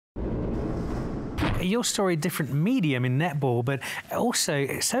your story, different medium in netball, but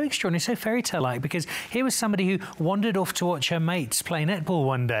also so extraordinary, so fairy tale-like, because here was somebody who wandered off to watch her mates play netball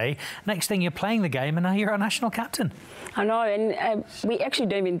one day. Next thing, you're playing the game, and now you're our national captain. I know, and we actually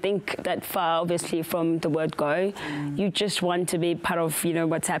don't even think that far, obviously, from the word go. You just want to be part of, you know,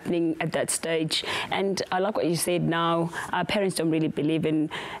 what's happening at that stage. And I like what you said now. Our parents don't really believe in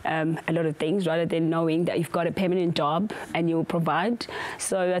a lot of things, rather than knowing that you've got a permanent job and you'll provide.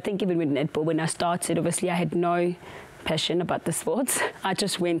 So I think even with netball, when I started, obviously I had no passion about the sports. I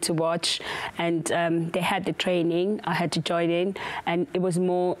just went to watch, and they had the training. I had to join in, and it was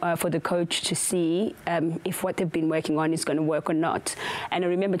more for the coach to see if what they've been working on is going to work or not. And I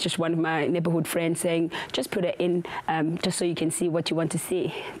remember just one of my neighborhood friends saying, just put it in just so you can see what you want to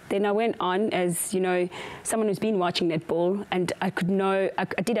see. Then I went on as, you know, someone who's been watching netball, and I could know, I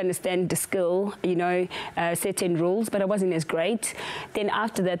did understand the skill, you know, certain rules, but I wasn't as great. Then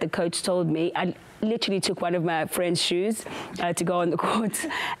after that, the coach told me, I literally took one of my friend's shoes to go on the court.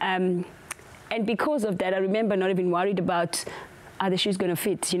 And because of that, I remember not even worried about, are the shoes going to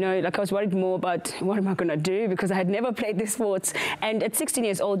fit? You know, like I was worried more about what am I going to do, because I had never played this sports. And at 16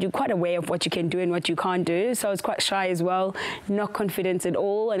 years old, you're quite aware of what you can do and what you can't do. So I was quite shy as well, not confident at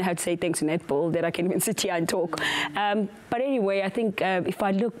all. And I had to say thanks to netball that I can even sit here and talk. But anyway, I think if I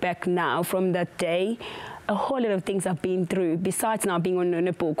look back now from that day, a whole lot of things I've been through, besides now being on the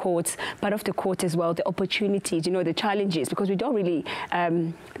netball courts, but off the court as well, the opportunities, you know, the challenges, because we don't really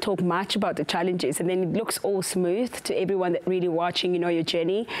talk much about the challenges, and then it looks all smooth to everyone that really watching, you know, your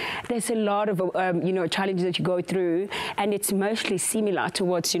journey. There's a lot of, you know, challenges that you go through, and it's mostly similar to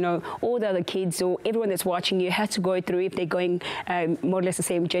what, you know, all the other kids or everyone that's watching you has to go through if they're going more or less the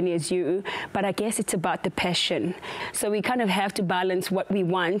same journey as you. But I guess it's about the passion. So we kind of have to balance what we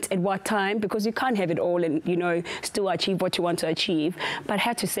want at what time, because you can't have it all and, you know, still achieve what you want to achieve. But I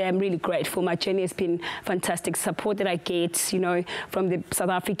have to say I'm really grateful. My journey has been fantastic. Support that I get, you know, from the South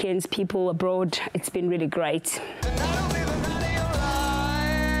Africans, people abroad, it's been really great.